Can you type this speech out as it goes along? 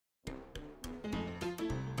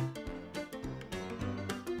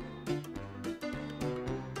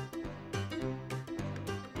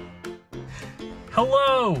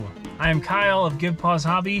Hello, I am Kyle of GivePause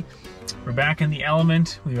Hobby. We're back in the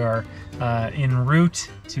element. We are en route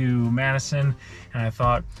to Madison, and I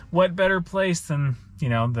thought, what better place than, you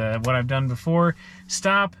know, what I've done before?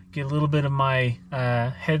 Stop, get a little bit of my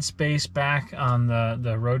headspace back on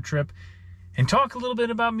the road trip, and talk a little bit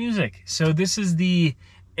about music. So this is the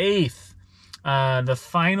 8th, the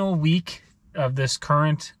final week of this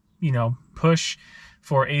current, push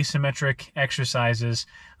for asymmetric exercises,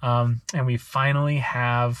 and we finally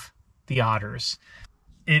have the Otters.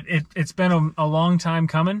 It's been a long time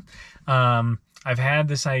coming. I've had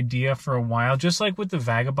this idea for a while, just like with the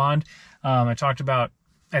Vagabond. I talked about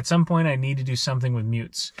at some point I need to do something with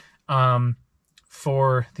mutes.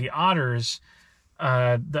 For the Otters,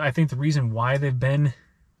 I think the reason why they've been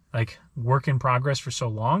like work in progress for so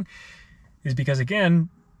long is because, again,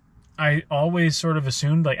 I always sort of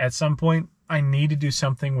assumed like at some point I need to do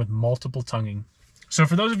something with multiple tonguing. So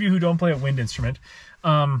for those of you who don't play a wind instrument,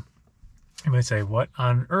 you might say, what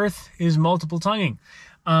on earth is multiple tonguing?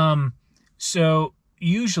 So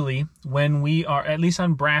usually when we are, at least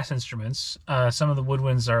on brass instruments, some of the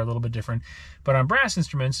woodwinds are a little bit different, but on brass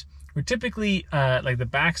instruments, we're typically like the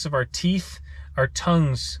backs of our teeth, our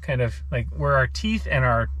tongues, kind of like where our teeth and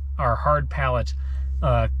our hard palate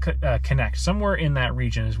connect. Somewhere in that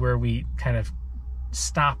region is where we kind of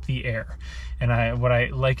stop the air. And what I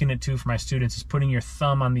liken it to for my students is putting your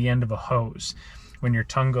thumb on the end of a hose. When your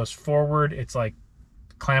tongue goes forward, it's like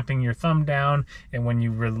clamping your thumb down, and when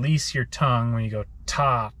you release your tongue, when you go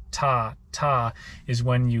ta, ta, ta, is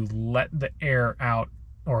when you let the air out,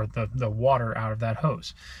 or the water out of that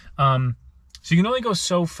hose. So you can only go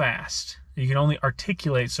so fast. You can only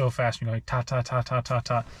articulate so fast. You're going ta, ta, ta, ta, ta,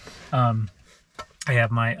 ta. I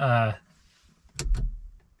have my,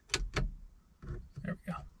 there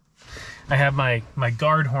we go. I have my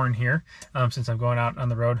guard horn here, since I'm going out on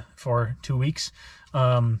the road for 2 weeks.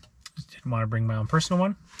 Didn't want to bring my own personal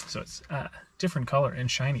one, so it's different color and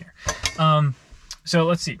shinier. So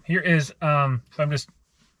let's see. Here is,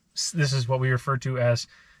 this is what we refer to as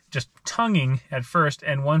just tonguing at first,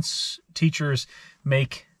 and once teachers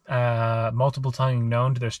make multiple tonguing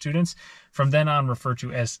known to their students, from then on refer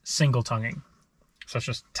to as single tonguing. So it's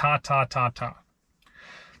just ta, ta, ta, ta.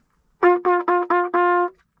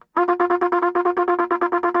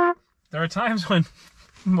 There are times when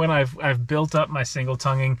I've built up my single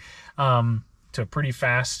tonguing to a pretty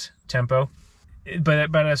fast tempo,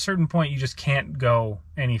 but at a certain point you just can't go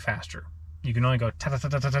any faster. You can only go ta ta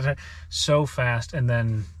ta ta ta ta so fast, and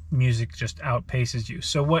then music just outpaces you.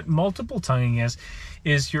 So what multiple tonguing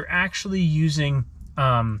is you're actually using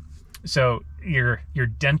so your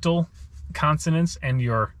dental consonants and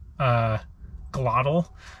your glottal,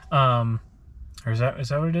 or is that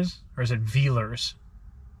what it is, or is it velars?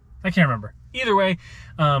 I can't remember. Either way,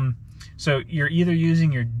 so you're either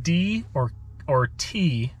using your D or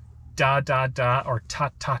T, da da da, or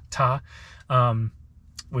ta ta ta,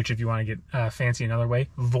 which if you want to get fancy another way,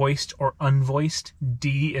 voiced or unvoiced.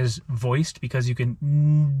 D is voiced because you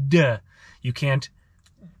can d, you can't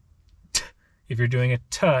t. If you're doing a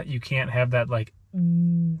t, you can't have that like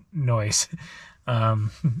noise.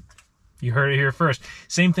 You heard it here first.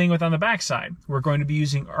 Same thing with on the back side. We're going to be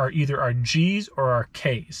using either our G's or our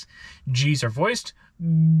K's. G's are voiced,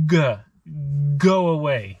 g, go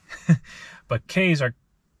away. But K's are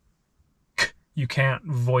k, you can't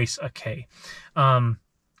voice a K. And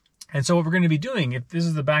so what we're going to be doing, if this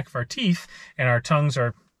is the back of our teeth and our tongues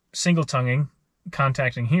are single tonguing,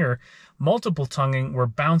 contacting here, multiple tonguing, we're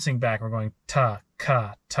bouncing back. We're going ta,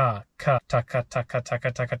 ka, ta, ka, ta, ka, ta, ka, ta, ka,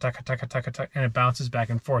 ta, ka, ta, ka, ta, ka, ta, ka, ta, and it bounces back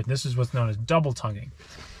and forth. This is what's known as double tonguing.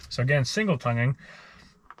 So again, single tonguing,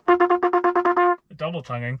 double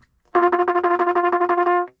tonguing.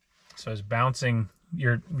 So it's bouncing.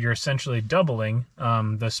 You're essentially doubling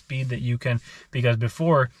the speed that you can, because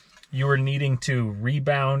before you were needing to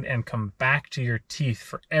rebound and come back to your teeth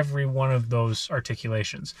for every one of those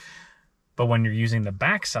articulations. But when you're using the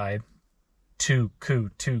backside, two, ku,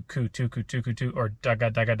 two, ku, two, ku, two, ku, two, or daga,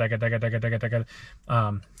 daga, daga, daga, daga, daga,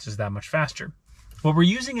 daga, it's just that much faster. What we're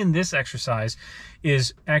using in this exercise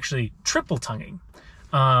is actually triple tonguing.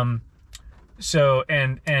 So,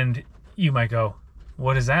 and you might go,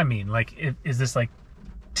 what does that mean? Like, is this like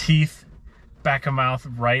teeth, back of mouth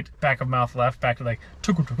right, back of mouth left, back to like,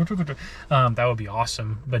 that would be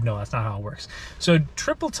awesome, but no, that's not how it works. So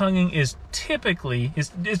triple tonguing is typically,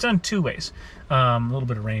 it's done 2 ways. A little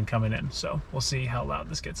bit of rain coming in, so we'll see how loud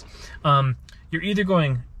this gets. You're either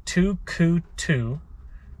going two, ku, two,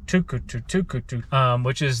 two, ku, two, two, ku, two,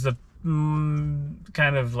 which is the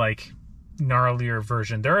kind of like gnarlier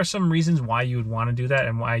version. There are some reasons why you would want to do that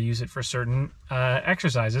and why I use it for certain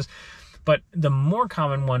exercises. But the more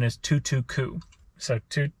common one is 2-2-ku. So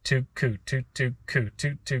 2-2-ku, 2-2-ku,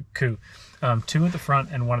 2-2-ku. 2 at the front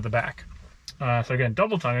and 1 at the back. So again,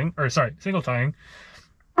 double tonguing, or sorry, single tonguing,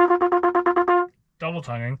 double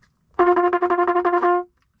tonguing,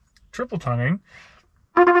 triple tonguing.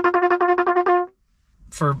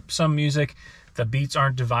 For some music, the beats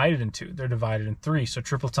aren't divided in 2, they're divided in 3. So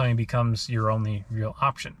triple tonguing becomes your only real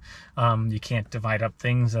option. You can't divide up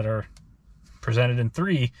things that are presented in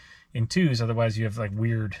 3 in 2s, otherwise you have like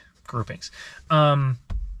weird groupings.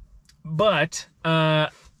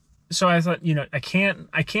 So I thought, you know, I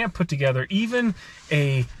can't put together even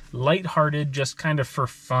a lighthearted, just kind of for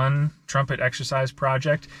fun trumpet exercise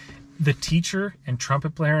project. The teacher and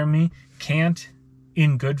trumpet player in me can't,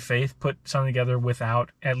 in good faith, put something together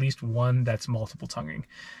without at least one that's multiple tonguing.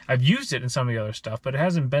 I've used it in some of the other stuff, but it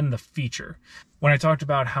hasn't been the feature. When I talked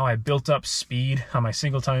about how I built up speed on my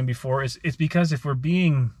single tonguing before, it's because if we're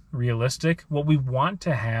being realistic, what we want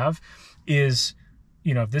to have is,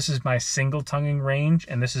 you know, if this is my single tonguing range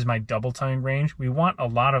and this is my double tonguing range, we want a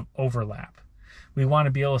lot of overlap. We want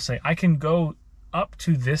to be able to say, I can go up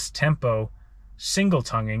to this tempo single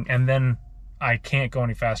tonguing and then I can't go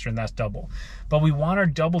any faster, and that's double. But we want our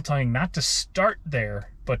double tonguing not to start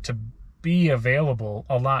there, but to be available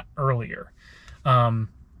a lot earlier.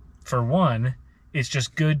 For one, it's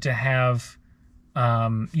just good to have,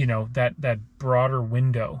 you know, that broader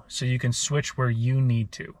window so you can switch where you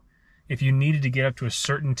need to. If you needed to get up to a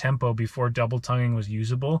certain tempo before double tonguing was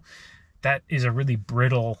usable, that is a really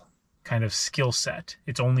brittle kind of skill set.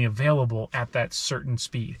 It's only available at that certain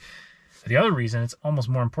speed. The other reason, it's almost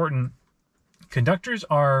more important, conductors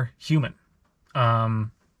are human.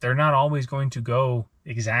 They're not always going to go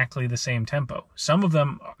exactly the same tempo. Some of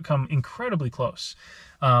them come incredibly close.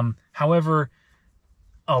 However,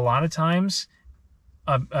 a lot of times,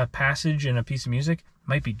 a passage in a piece of music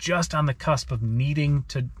might be just on the cusp of needing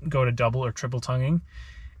to go to double or triple tonguing.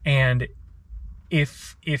 And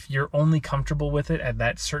if you're only comfortable with it at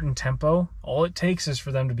that certain tempo, all it takes is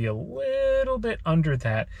for them to be a little bit under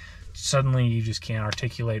that. Suddenly you just can't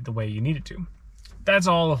articulate the way you need it to. That's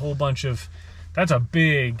all a whole bunch of, that's a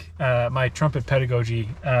big, my trumpet pedagogy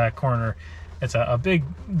corner. It's a big,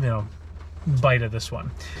 you know, bite of this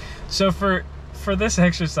one. So for this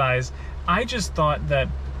exercise, I just thought that,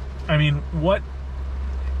 I mean, what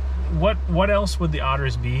else would the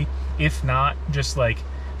Otters be if not just like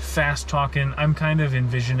fast talking? I'm kind of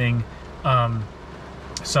envisioning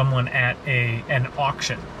someone at an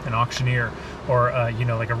auctioneer, or you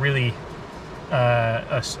know, like a really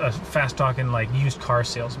a fast talking like used car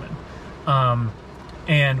salesman.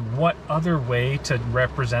 And what other way to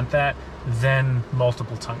represent that than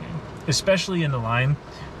multiple tonguing, especially in the line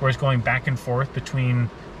where it's going back and forth between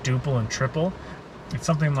duple and triple. It's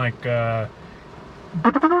something like I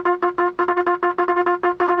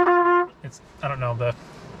don't know the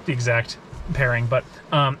exact pairing, but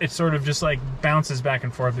it sort of just like bounces back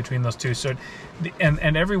and forth between those two. So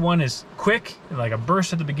and everyone is quick, like a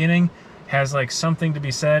burst at the beginning, has like something to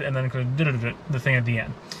be said, and then the thing at the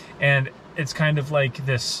end. And it's kind of like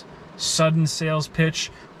this sudden sales pitch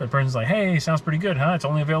where the person's like, hey, sounds pretty good, huh? It's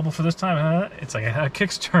only available for this time, huh? It's like a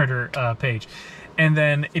Kickstarter page. And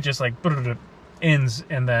then it just like ends,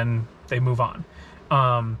 and then they move on.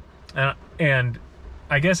 And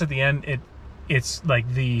I guess at the end, it's like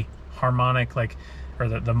the harmonic, like, or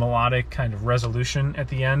the melodic kind of resolution at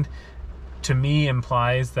the end, to me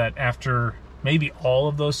implies that after maybe all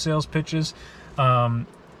of those sales pitches,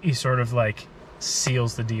 he sort of like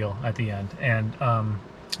seals the deal at the end. And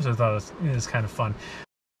so I thought it was kind of fun.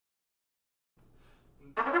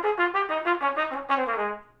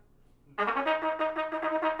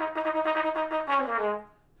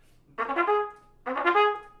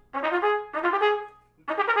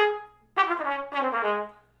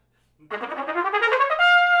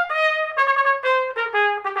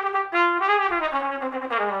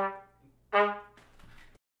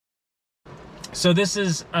 So this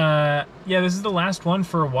is, yeah, this is the last one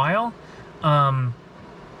for a while.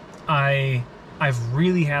 I've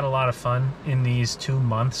really had a lot of fun in these 2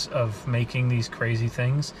 months of making these crazy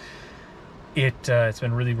things. It's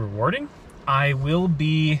been really rewarding. I will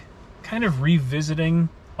be kind of revisiting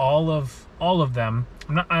all of them.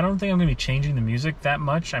 I don't think I'm going to be changing the music that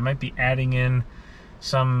much. I might be adding in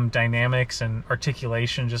some dynamics and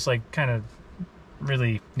articulation, just like kind of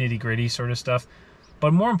really nitty-gritty sort of stuff.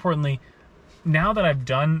 But more importantly, now that I've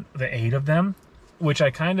done the 8 of them, which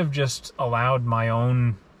I kind of just allowed my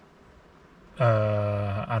own,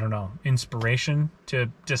 I don't know, inspiration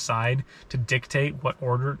to decide, to dictate what the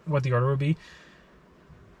order would be,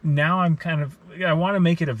 now I'm kind of, I want to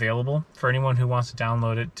make it available for anyone who wants to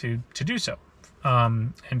download it to do so,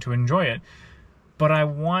 and to enjoy it. But I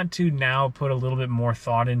want to now put a little bit more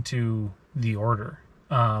thought into the order.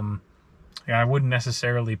 I wouldn't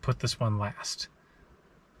necessarily put this one last.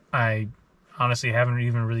 I honestly haven't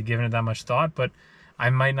even really given it that much thought, but I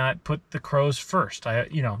might not put the crows first.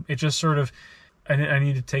 It just sort of, I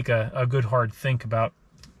need to take a good hard think about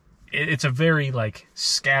it. It's a very like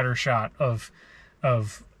scattershot of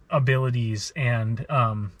abilities and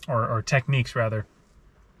or techniques rather.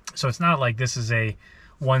 So it's not like this is a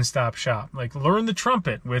one-stop shop. Like learn the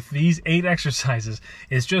trumpet with these 8 exercises.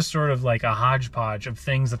 It's just sort of like a hodgepodge of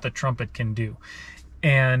things that the trumpet can do.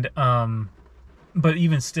 And but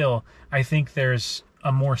even still, I think there's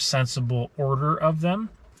a more sensible order of them.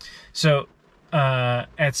 So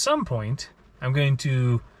at some point, I'm going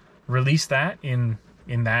to release that in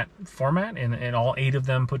that format, in all 8 of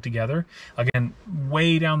them put together. Again,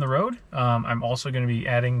 way down the road, I'm also going to be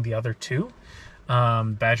adding the other 2,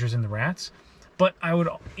 Badgers and the Rats. But I would,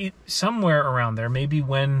 somewhere around there, maybe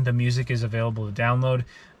when the music is available to download,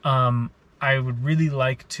 I would really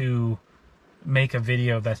like to make a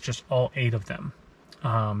video that's just all 8 of them.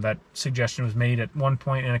 That suggestion was made at one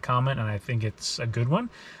point in a comment, and I think it's a good one.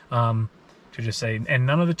 To just say, and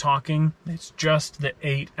none of the talking, it's just the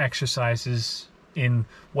 8 exercises in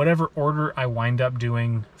whatever order I wind up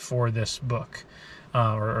doing for this book,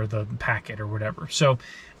 or the packet or whatever. So,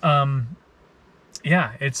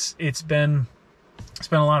 yeah, it's been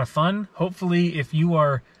a lot of fun. Hopefully, if you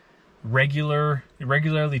are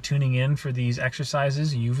regularly tuning in for these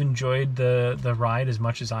exercises, you've enjoyed the ride as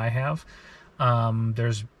much as I have.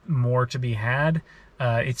 There's more to be had.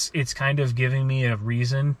 It's kind of giving me a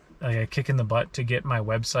reason, a kick in the butt, to get my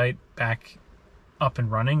website back up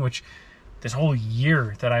and running, which this whole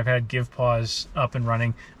year that I've had GivePause up and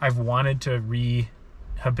running, I've wanted to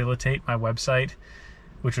rehabilitate my website,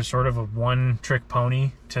 which was sort of a one-trick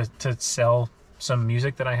pony to sell some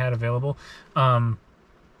music that I had available. But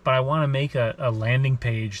I want to make a landing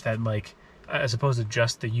page that, like, as opposed to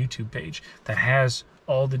just the YouTube page, that has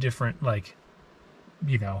all the different, like,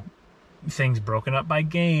 things broken up by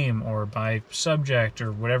game or by subject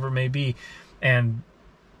or whatever it may be. And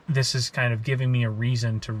this is kind of giving me a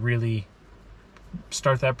reason to really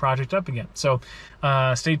start that project up again. So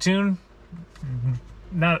stay tuned.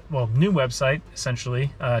 New website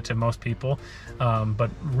essentially, to most people,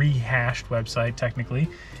 but rehashed website technically.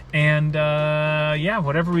 And yeah,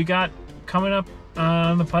 whatever we got coming up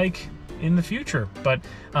on the pike in the future. But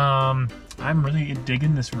I'm really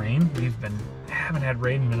digging this rain. Haven't had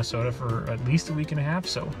rain in Minnesota for at least a week and a half,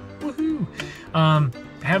 so woohoo.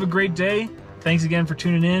 Have a great day. Thanks again for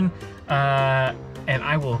tuning in, and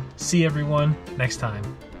I will see everyone next time.